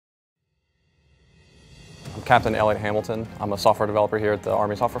I'm Captain Elliot Hamilton. I'm a software developer here at the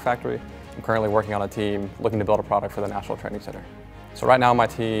Army Software Factory. I'm currently working on a team looking to build a product for the National Training Center. So right now my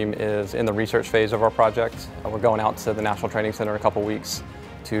team is in the research phase of our project. We're going out to the National Training Center in a couple weeks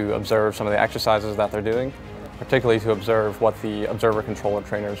to observe some of the exercises that they're doing, particularly to observe what the observer controller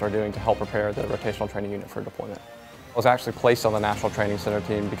trainers are doing to help prepare the rotational training unit for deployment. I was actually placed on the National Training Center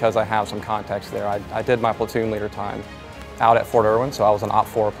team because I have some context there. I did my platoon leader time out at Fort Irwin, so I was an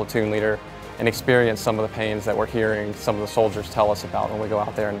OPFOR platoon leader and experienced some of the pains that we're hearing some of the soldiers tell us about when we go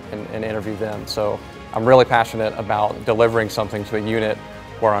out there and interview them. So I'm really passionate about delivering something to a unit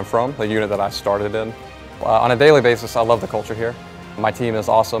where I'm from, the unit that I started in. On a daily basis, I love the culture here. My team is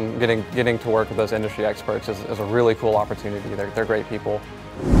awesome. Getting to work with those industry experts is a really cool opportunity. They're great people.